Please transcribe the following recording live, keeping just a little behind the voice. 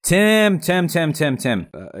Tim.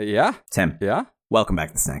 Yeah? Tim, Yeah? welcome back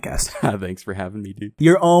to the Snackcast. Thanks for having me, dude.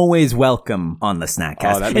 You're always welcome on the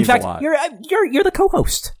Snackcast. Oh, that In means fact, a lot. you're the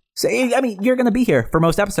co-host. So, I mean, you're going to be here for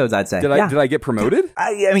most episodes, I'd say. Did I get promoted?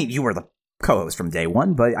 I mean, you were the co-host from day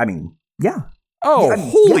one, but I mean, yeah. Oh, I mean,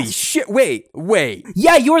 holy yes. shit. Wait.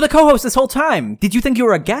 Yeah, you were the co-host this whole time. Did you think you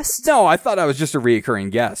were a guest? No, I thought I was just a reoccurring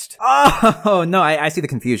guest. Oh, no, I see the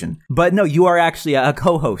confusion. But no, you are actually a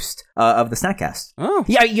co-host of the Snackcast. Oh.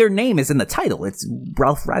 Yeah, your name is in the title. It's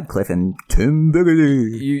Ralph Radcliffe and Tim Biggity.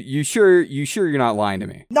 You sure you're not lying to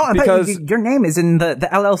me? No, because but your name is in the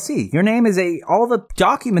LLC. Your name is all the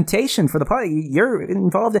documentation for the party. You're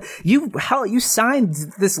involved. You signed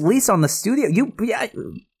this lease on the studio.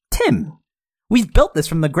 Tim. We've built this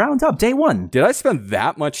from the ground up, day one. did I spend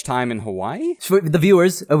that much time in Hawaii? For the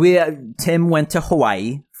viewers, Tim went to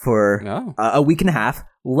Hawaii for No. a week and a half,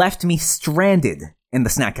 left me stranded in the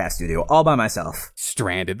Snackcast studio all by myself.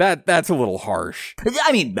 Stranded. That's a little harsh.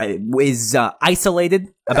 I mean, is isolated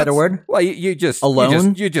a better word? Well, you just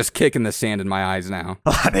Alone? You're just kicking the sand in my eyes now.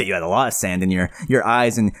 Oh, I bet you had a lot of sand in your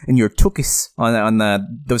eyes and your tukis on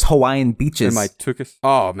those Hawaiian beaches. In my tuchus.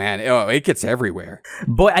 Oh man, it gets everywhere.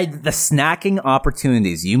 Boy, the snacking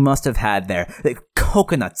opportunities you must have had there. The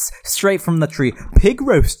coconuts straight from the tree. Pig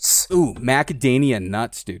roasts. Ooh, macadamia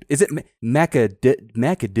nuts, dude. Is it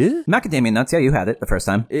macadamia? Macadamia nuts. Yeah, you had it the first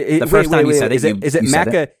time. The first time you said it, is it you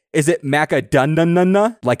said it. Is it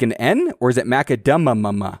macadunna like an N, or is it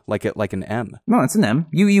macadamma like an M? No, it's an M.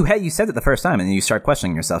 You said it the first time, and then you start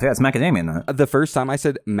questioning yourself. Yeah, it's macadamia nut. The first time I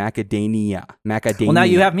said macadamia. Well, now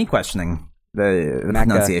you have me questioning the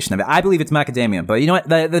pronunciation of it. I believe it's macadamia, but you know what?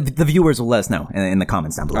 The viewers will let us know in the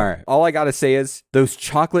comments down below. All right. All I gotta say is those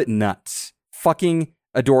chocolate nuts, fucking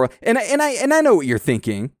adorable. And I know what you're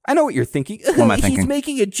thinking. I know what you're thinking. What am I thinking? He's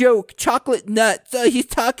making a joke. Chocolate nuts. He's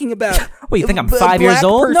talking about. What, you think I'm a 5 years black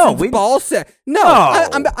old? No, person's ball sack. No,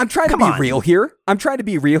 No. I'm trying to Come be on. real here. I'm trying to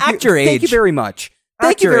be real Act here. your Thank you age. very much. Act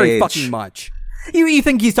Thank you your very age. fucking much. You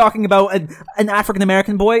think he's talking about an African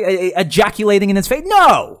American boy ejaculating in his face?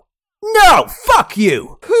 No, fuck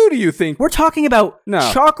you. Who do you think? We're talking about No.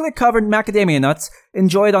 chocolate-covered macadamia nuts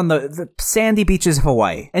enjoyed on the sandy beaches of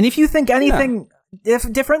Hawaii. And if you think anything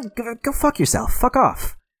different, go fuck yourself. Fuck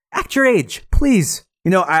off. Act your age, please.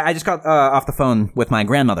 You know, I just got off the phone with my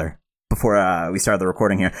grandmother before we started the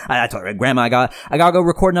recording here. I told her, Grandma, I gotta go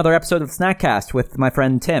record another episode of Snackcast with my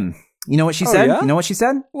friend Tim. You know what she said? Yeah? You know what she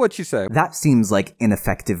said? What'd you say? That seems like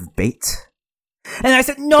ineffective bait. And I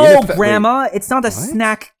said, no, Grandma, it's not a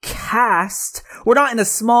snack cast. We're not in a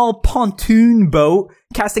small pontoon boat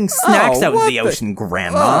casting snacks out of the ocean,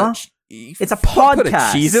 Grandma. It's a Put a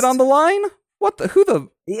podcast. Cheez-It on the line? What the? Who the?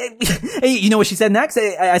 You know what she said next?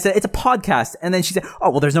 I said, it's a podcast. And then she said, oh,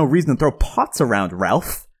 well, there's no reason to throw pots around,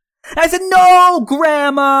 Ralph. And I said, no,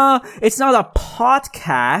 Grandma, it's not a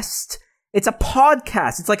podcast. It's a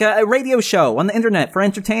podcast. It's like a radio show on the internet for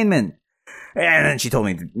entertainment. And then she told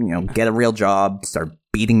me to, get a real job, start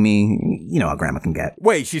beating me. You know how Grandma can get.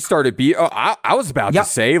 Wait, she started I was about to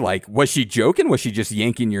say, like, was she joking? Was she just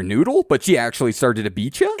yanking your noodle? But she actually started to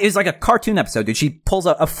beat you? It was like a cartoon episode, dude. She pulls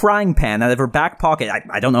a frying pan out of her back pocket.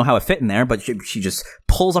 I don't know how it fit in there, but she just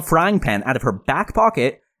pulls a frying pan out of her back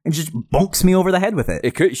pocket and just bonks me over the head with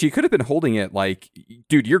it. She could have been holding it like,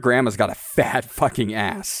 dude, your grandma's got a fat fucking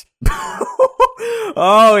ass.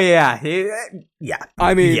 Oh, yeah. Yeah.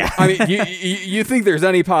 I mean, you think there's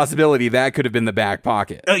any possibility that could have been the back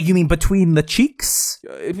pocket? You mean between the cheeks?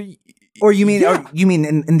 Or you mean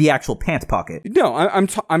in the actual pant pocket? No,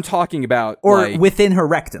 I'm talking about or like, within her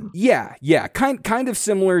rectum. Yeah, kind of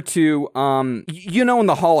similar to in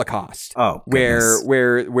the Holocaust. Oh, goodness.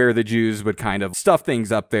 where the Jews would kind of stuff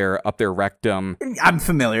things up their rectum. I'm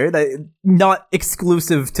familiar. Not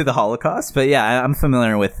exclusive to the Holocaust, but yeah, I'm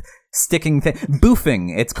familiar with sticking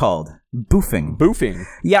boofing. It's called boofing.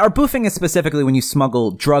 Yeah, or boofing is specifically when you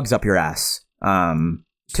smuggle drugs up your ass.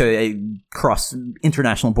 To cross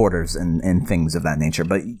international borders and things of that nature.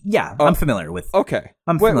 But yeah, I'm familiar with. Okay,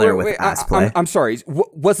 I'm familiar with ass play. I'm sorry.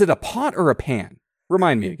 Was it a pot or a pan?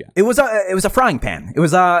 Remind me again. It was a frying pan. It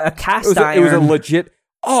was a cast iron. It was a legit.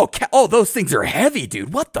 Oh, those things are heavy,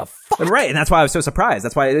 dude. What the fuck? Right, and that's why I was so surprised.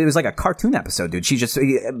 That's why it was like a cartoon episode, dude. She just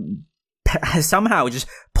somehow just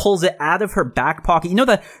pulls it out of her back pocket. You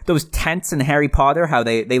know those tents in Harry Potter, how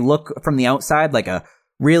they look from the outside like a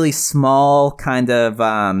really small kind of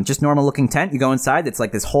just normal looking tent. You go inside, it's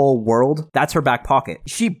like this whole world. That's her back pocket.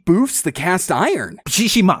 She boofs the cast iron.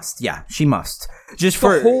 She must. Yeah, she must. Just the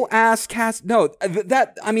for whole ass cast. No,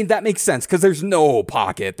 that makes sense because there's no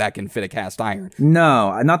pocket that can fit a cast iron.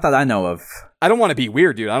 No, not that I know of. I don't want to be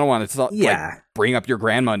weird, dude. I don't want to bring up your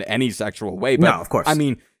grandma in any sexual way. But no, of course. I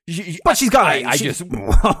mean, But she's got I just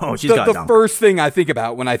whoa, she's got the first thing I think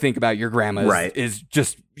about when I think about your grandma Right. is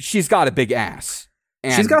just she's got a big ass.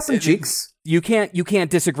 And she's got some cheeks. You can't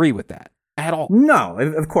disagree with that at all. No,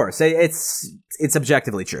 of course. It's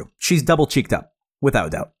objectively true. She's double cheeked up, without a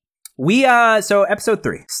doubt. So episode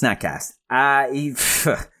 3, Snackcast.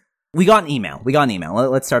 We got an email.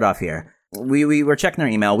 Let's start off here. We were checking our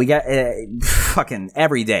email. We get fucking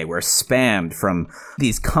every day we're spammed from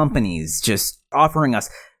these companies just offering us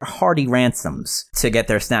hearty ransoms to get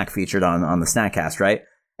their snack featured on the Snackcast, right?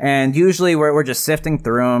 And usually we're just sifting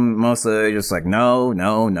through them, mostly just like, no,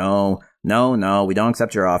 we don't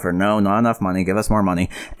accept your offer. No, not enough money. Give us more money.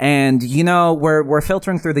 And, we're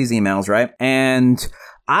filtering through these emails, right? And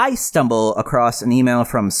I stumble across an email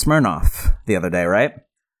from Smirnoff the other day, right?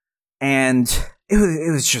 And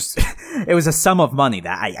it was just, it was a sum of money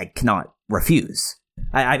that I cannot refuse.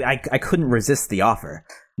 I couldn't resist the offer.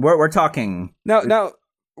 We're talking. Now,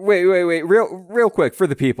 wait, real quick for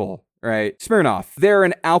the people, right? Smirnoff, they're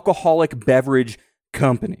an alcoholic beverage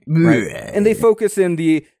company, right? And they focus in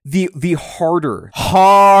the hard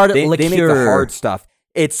liquor. They make the hard stuff.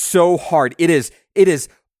 It's so hard. It is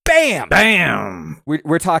bam.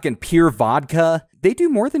 We're talking pure vodka. They do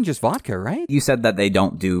more than just vodka, right? You said that they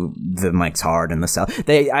don't do the Mike's Hard and the seltzer.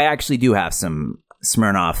 I actually do have some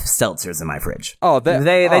Smirnoff seltzers in my fridge. Oh,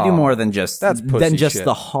 they do more than just shit.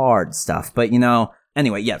 The hard stuff. But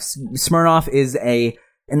anyway, yes, Smirnoff is an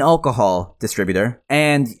alcohol distributor,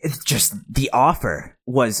 and it's just the offer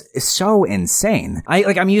was so insane.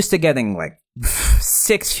 I'm used to getting like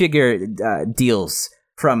 6-figure deals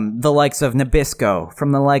from the likes of Nabisco,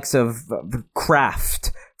 from the likes of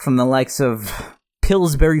Kraft, from the likes of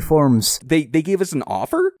Pillsbury Farms. They gave us an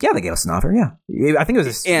offer? Yeah, they gave us an offer, yeah. I think it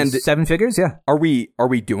was 7 figures, yeah. Are we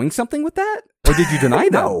doing something with that? Or did you deny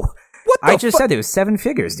that? No. I just said it was 7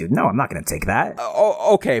 figures, dude. No, I'm not going to take that.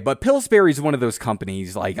 Okay, but Pillsbury's one of those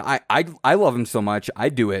companies. Like, I love them so much. I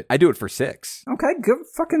do it for 6. Okay,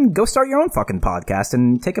 go start your own fucking podcast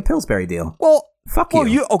and take a Pillsbury deal. Well, fuck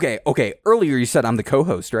you. Okay. Earlier you said I'm the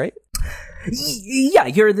co-host, right? Yeah,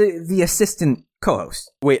 you're the assistant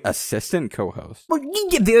co-host. Wait, assistant co-host? Well,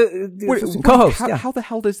 the co-host. How the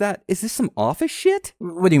hell does that? Is this some office shit?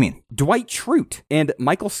 What do you mean? Dwight Schrute and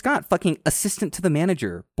Michael Scott fucking assistant to the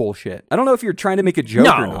manager bullshit. I don't know if you're trying to make a joke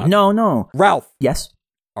or not. No. Ralph. Yes?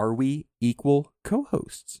 Are we equal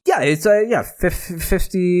co-hosts? Yeah, it's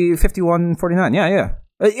 50, 51, 49. Yeah,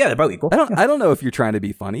 they're about equal. I don't know if you're trying to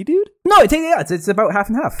be funny, dude. No, it's about half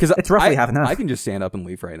and half. Because it's roughly half and half. I can just stand up and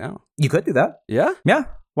leave right now. You could do that. Yeah? Yeah.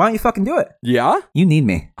 Why don't you fucking do it? Yeah? You need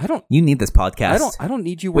me. You need this podcast. I don't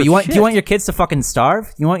need you. Wait, do you want your kids to fucking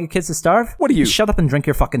starve? You want your kids to starve? What do you? Shut up and drink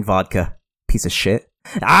your fucking vodka. Piece of shit.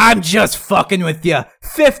 I'm just fucking with you.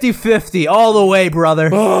 50-50 all the way, brother.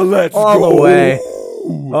 Oh, let's all go. the way.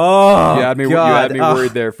 Oh, you had me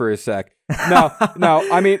worried there for a sec. No,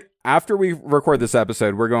 I mean, after we record this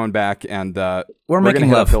episode, we're going back and we're making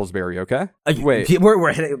gonna love. hit Pillsbury, okay? Wait,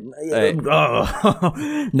 we're hitting. Hey. No,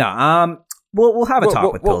 we'll have a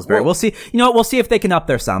talk with Pillsbury. We'll see. You know what? We'll see if they can up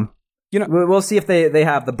their sum. We'll see if they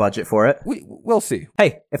have the budget for it. We'll see.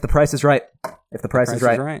 Hey, if the price is right. If the price is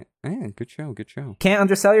right. Man, good show. Can't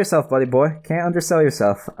undersell yourself, buddy boy. Can't undersell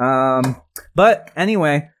yourself. But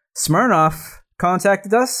anyway, Smirnoff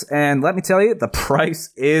contacted us, and let me tell you, the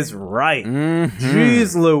price is right. Mm-hmm.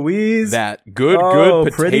 Jeez Louise. That good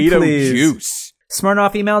potato juice.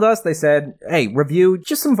 Smirnoff emailed us. They said, hey, review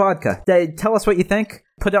just some vodka. They tell us what you think.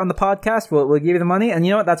 Put it on the podcast. We'll give you the money. And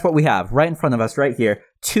you know what? That's what we have right in front of us right here.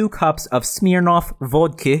 2 cups of Smirnoff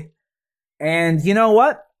vodka. And you know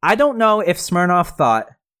what? I don't know if Smirnoff thought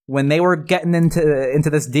when they were getting into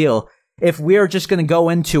this deal, if we're just going to go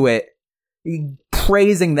into it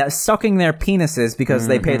praising that, sucking their penises because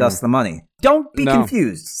they paid us the money. Don't be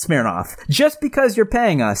confused, Smirnoff. Just because you're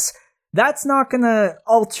paying us, that's not going to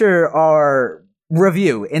alter our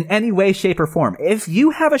review in any way, shape, or form. If you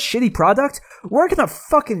have a shitty product, we're going to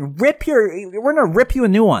fucking rip you a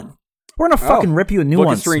new one. We're going to fucking rip you a new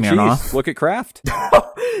one, Smirnoff. Cheese. Look at Kraft.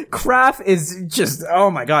 Kraft is just,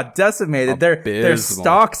 oh my god, decimated. Their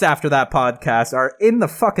stocks after that podcast are in the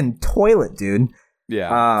fucking toilet, dude.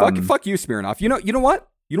 Yeah. Fuck you, Smirnoff. You know what?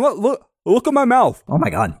 Look at my mouth. Oh my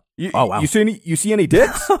god. Oh wow. You see any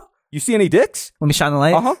dicks? You see any dicks? Let me shine the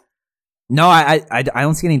light. Uh-huh. No, I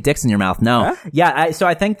don't see any dicks in your mouth. No. Huh? Yeah, so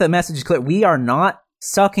I think the message is clear. We are not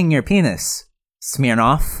sucking your penis,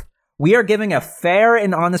 Smirnoff. We are giving a fair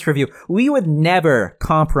and honest review. We would never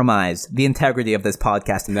compromise the integrity of this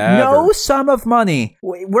podcast. Never. No sum of money.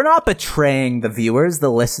 We're not betraying the viewers, the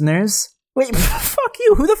listeners. Wait, fuck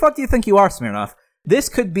you. Who the fuck do you think you are, Smirnoff? This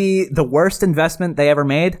could be the worst investment they ever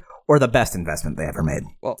made, or the best investment they ever made.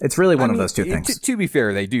 Well, it's really one of those two things. To be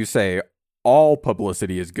fair, they do say all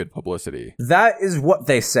publicity is good publicity. That is what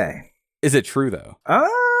they say. Is it true, though?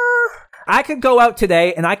 I could go out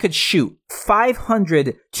today and I could shoot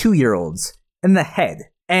 500 2-year-olds in the head.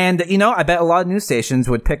 And, I bet a lot of news stations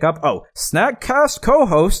would pick up, Snackcast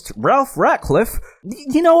co-host Ralph Ratcliffe.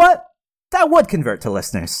 You know what? That would convert to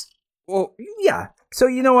listeners. Well, yeah. So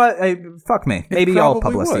you know what? Fuck me. Maybe all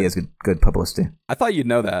publicity is good publicity. I thought you'd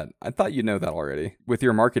know that. Already with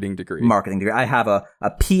your marketing degree. I have a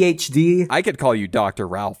PhD. I could call you Dr.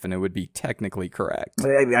 Ralph and it would be technically correct.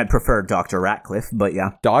 I'd prefer Dr. Ratcliffe, but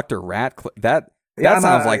yeah. Dr. Ratcliffe. That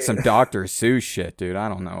sounds like some Dr. Seuss shit, dude. I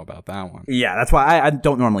don't know about that one. Yeah, that's why I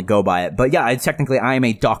don't normally go by it. But yeah, I am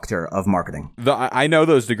a doctor of marketing. I know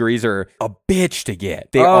those degrees are a bitch to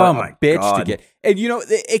get. They are a bitch to get. And,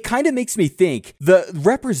 it kind of makes me think the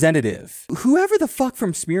representative, whoever the fuck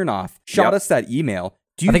from Smirnoff shot us that email.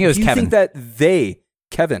 I think it was Kevin. Think that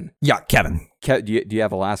Kevin? Yeah, Kevin. Do you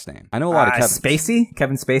have a last name? I know a lot of Kevins. Spacey?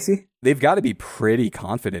 Kevin Spacey? They've got to be pretty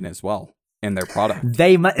confident as well in their product.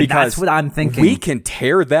 That's what I'm thinking. We can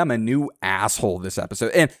tear them a new asshole this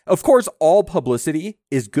episode. And of course, all publicity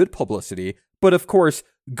is good publicity. But of course,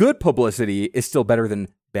 good publicity is still better than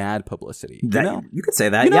bad publicity. You could say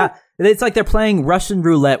that. Yeah. It's like they're playing Russian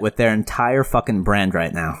roulette with their entire fucking brand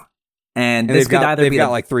right now. And this could either be... They've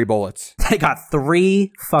got like 3 bullets. They got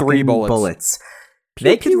 3 fucking bullets.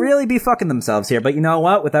 They could really be fucking themselves here. But you know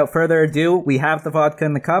what? Without further ado, we have the vodka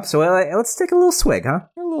in the cup. So let's take a little swig, huh?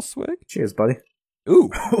 A little swig. Cheers, buddy. Ooh.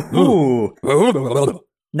 Ooh.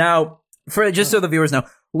 Now, just so the viewers know,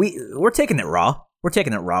 we're taking it raw. We're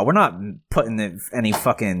taking it raw. We're not putting any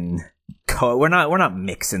fucking... We're not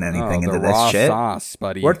mixing anything into this shit. Raw sauce,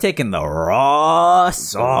 buddy. We're taking the raw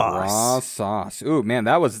sauce. Raw sauce. Ooh, man,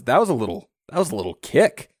 that was a little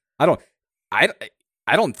kick. I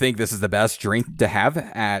don't think this is the best drink to have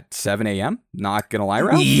at 7 a.m. Not gonna lie,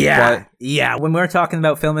 Ralph. Yeah. When we were talking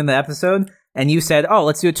about filming the episode, and you said,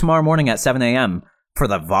 let's do it tomorrow morning at 7 a.m. for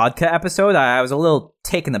the vodka episode, I was a little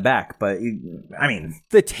taken aback. But,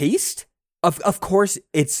 the taste? Of course,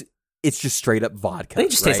 it's just straight up vodka. It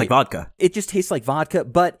just tastes like vodka. It just tastes like vodka,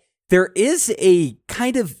 but there is a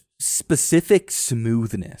kind of specific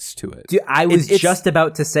smoothness to it. Dude, I was just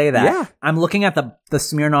about to say that. Yeah. I'm looking at the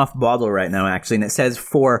Smirnoff bottle right now, actually, and it says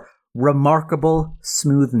for remarkable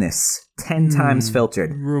smoothness, 10 times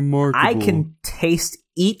filtered. Remarkable. I can taste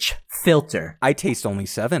each filter. I taste only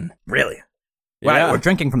 7. Really? Yeah. Wow, we're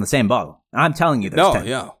drinking from the same bottle. I'm telling you this. No,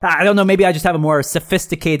 yeah. I don't know. Maybe I just have a more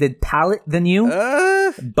sophisticated palate than you.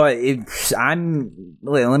 But let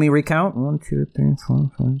me recount. 1, 2, 3,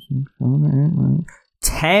 4, 5, 6, 7, 8, 9,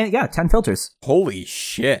 10. Yeah, 10 filters. Holy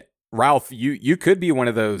shit. Ralph, you could be one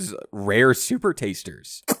of those rare super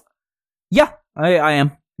tasters. Yeah, I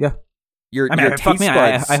am. Yeah. Your taste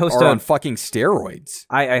buds I host are on fucking steroids.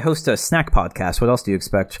 I host a snack podcast. What else do you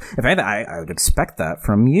expect? If anything, I would expect that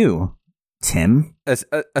from you, Tim.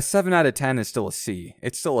 A 7 out of 10 is still a C.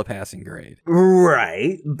 It's still a passing grade.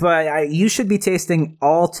 Right, but you should be tasting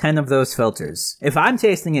all 10 of those filters. If I'm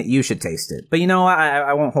tasting it, you should taste it. But you know,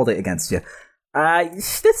 I won't hold it against you.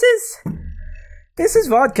 This is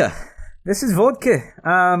vodka. This is vodka.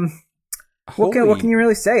 What can you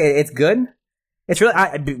really say? It's good. It's really.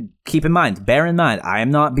 Bear in mind, I am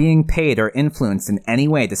not being paid or influenced in any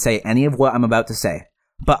way to say any of what I'm about to say.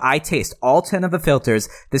 But I taste all 10 of the filters.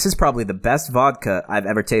 This is probably the best vodka I've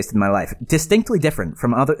ever tasted in my life. Distinctly different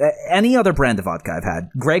from any other brand of vodka I've had.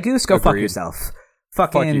 Grey Goose, go fuck yourself.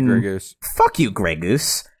 Fuck you, Grey Goose. Fuck you, Grey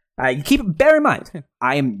Goose. Bear in mind,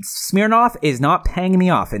 Smirnoff is not paying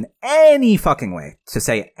me off in any fucking way to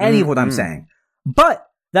say any of what I'm saying. But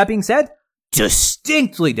that being said,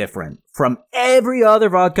 distinctly different from every other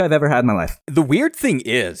vodka I've ever had in my life. The weird thing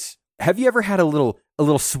is, have you ever had a little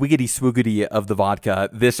swiggity swoogity of the vodka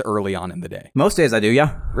this early on in the day? Most days I do,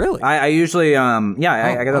 yeah. Really? I usually,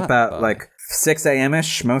 I get up at like 6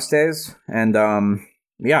 a.m.-ish most days, and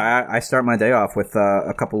I start my day off with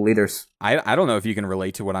a couple liters. I don't know if you can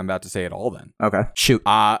relate to what I'm about to say at all then. Okay. Shoot.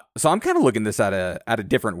 So I'm kind of looking this at a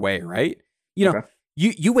different way, right? You know, okay.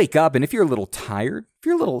 You wake up, and if you're a little tired, if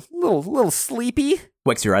you're a little sleepy,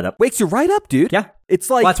 wakes you right up. Wakes you right up, dude. Yeah. It's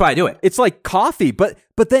like, that's why I do it. It's like coffee, but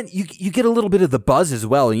then you get a little bit of the buzz as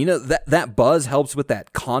well. And you know that buzz helps with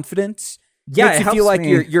that confidence. Yeah, makes you feel like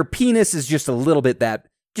your penis is just a little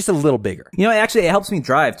bigger. You know, it helps me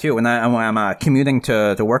drive too. When I'm commuting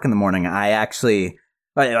to work in the morning, that's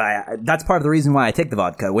part of the reason why I take the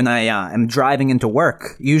vodka. When I am driving into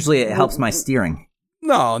work, usually it helps my steering.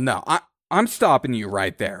 No, I'm stopping you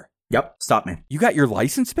right there. Yep, stop me. You got your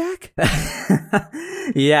license back?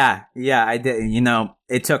 Yeah, I did. You know,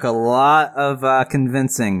 it took a lot of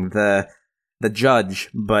convincing the judge,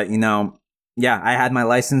 but you know, yeah, I had my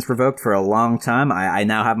license revoked for a long time. I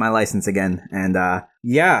now have my license again, and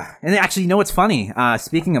yeah. And actually, you know what's funny?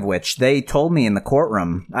 Speaking of which, they told me in the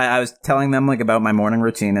courtroom. I was telling them like about my morning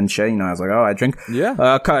routine and shit. You know, I was like, oh, I drink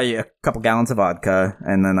a couple gallons of vodka,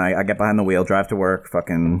 and then I get behind the wheel, drive to work,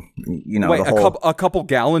 fucking, you know, wait, a couple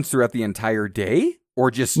gallons throughout the entire day,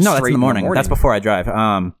 or just no? That's straight in the morning. That's before I drive.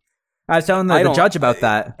 I was telling the judge about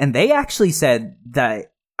that, and they actually said that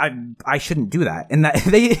I shouldn't do that. And that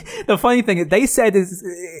the funny thing they said is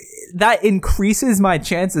that increases my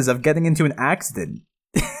chances of getting into an accident.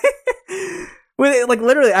 Like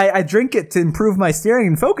literally, I drink it to improve my steering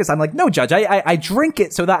and focus. I'm like, no, judge, I drink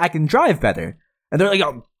it so that I can drive better. And they're like,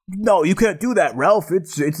 oh, no, you can't do that, Ralph.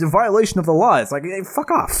 It's a violation of the law. It's like, hey, fuck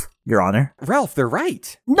off, Your Honor. Ralph, they're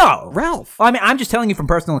right. No, Ralph. I mean, I'm just telling you from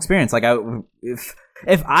personal experience. Like,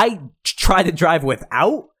 if I try to drive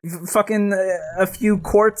without fucking a few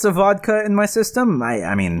quarts of vodka in my system,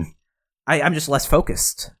 I mean, I'm just less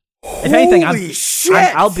focused. If anything,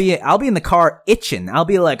 I'll be in the car itching. I'll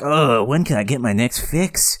be like, oh, when can I get my next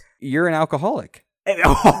fix? You're an alcoholic.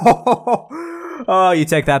 Oh, you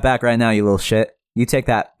take that back right now, you little shit. You take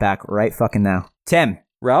that back right fucking now. Tim.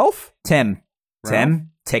 Ralph? Tim,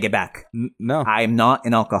 take it back. No. I am not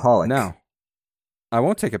an alcoholic. No. I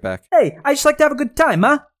won't take it back. Hey, I just like to have a good time,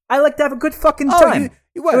 huh? I like to have a good fucking time.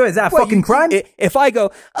 What is that, fucking crime? If I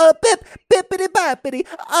go, bippity boppity,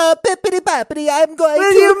 bippity boppity, I'm going What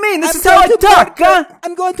to... do you mean? This is how I talk, huh?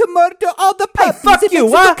 I'm going to murder all the Hey, puppies. fuck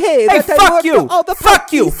you, huh? Okay, hey, fuck you!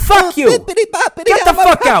 Fuck you! Fuck you! Bippity boppity, Get the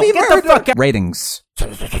fuck out! Get Get the fuck out! Ratings.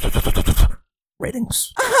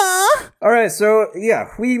 Ratings. All right, so yeah,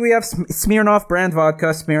 we have Smirnoff brand vodka,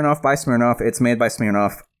 Smirnoff by Smirnoff. It's made by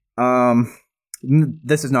Smirnoff.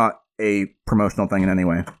 This is not a promotional thing in any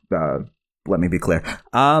way. Let me be clear.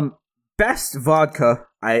 Best vodka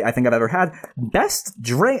I think I've ever had. Best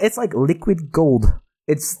drink. It's like liquid gold.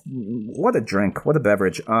 It's what a drink. What a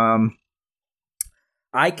beverage.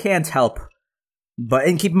 I can't help but,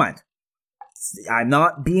 and keep in mind, I'm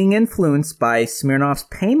not being influenced by Smirnoff's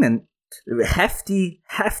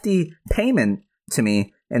hefty payment to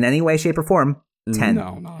me in any way, shape, or form. 10.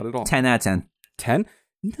 No, not at all. 10 out of 10. 10?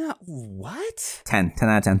 No, what? 10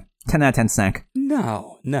 out of 10. 10 out of 10 snack.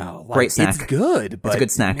 No. Like, Great snack. It's good, but it's a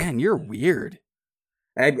good snack. Man, you're weird.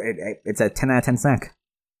 It's a 10 out of 10 snack.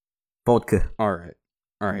 Vodka. All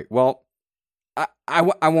right. Well, I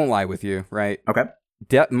won't lie with you, right? Okay.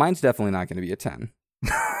 Mine's definitely not going to be a 10.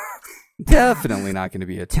 Definitely not going to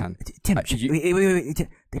be a 10. Tim, wait.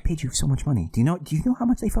 They paid you so much money. Do you know how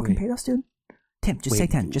much they fucking paid us, dude? Tim, say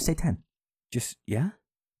 10. Just say 10. Yeah?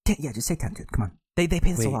 Yeah, just say 10, dude. Come on. They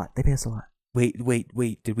paid us a lot. They paid us a lot. Wait.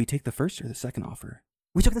 Did we take the first or the second offer?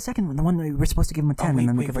 We took the second one, the one that we were supposed to give them a 10, and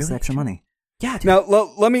then they give us the extra money. Yeah, dude. Now,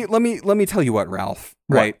 let me tell you what, Ralph.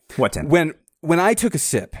 Right? What 10? When I took a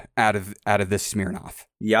sip out of this Smirnoff,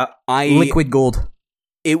 liquid gold.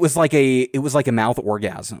 It was like a mouth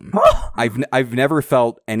orgasm. I've never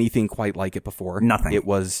felt anything quite like it before. Nothing. It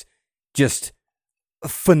was just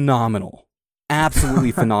phenomenal,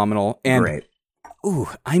 absolutely phenomenal. And great. Ooh,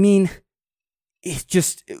 I mean, it's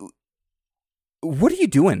just. What are you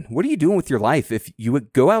doing? What are you doing with your life if you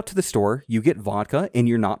would go out to the store, you get vodka, and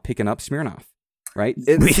you're not picking up Smirnoff? Right?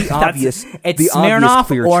 It's the obvious. It's the Smirnoff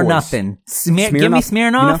obvious or choice. Nothing. Give me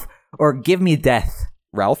Smirnoff or give me death.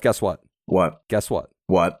 Ralph, guess what? What? Guess what?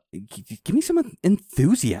 What? Give me some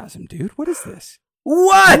enthusiasm, dude. What is this?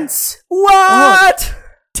 What?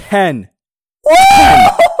 10.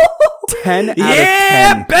 10 out of 10.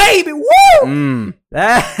 Yeah, baby. Woo!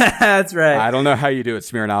 That's right. I don't know how you do it,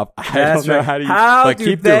 Smirnoff. That's right. How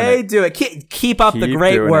do they do it? Keep up the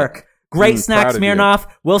great work. Great snack,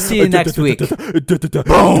 Smirnoff. We'll see you next week.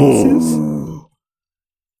 Boom.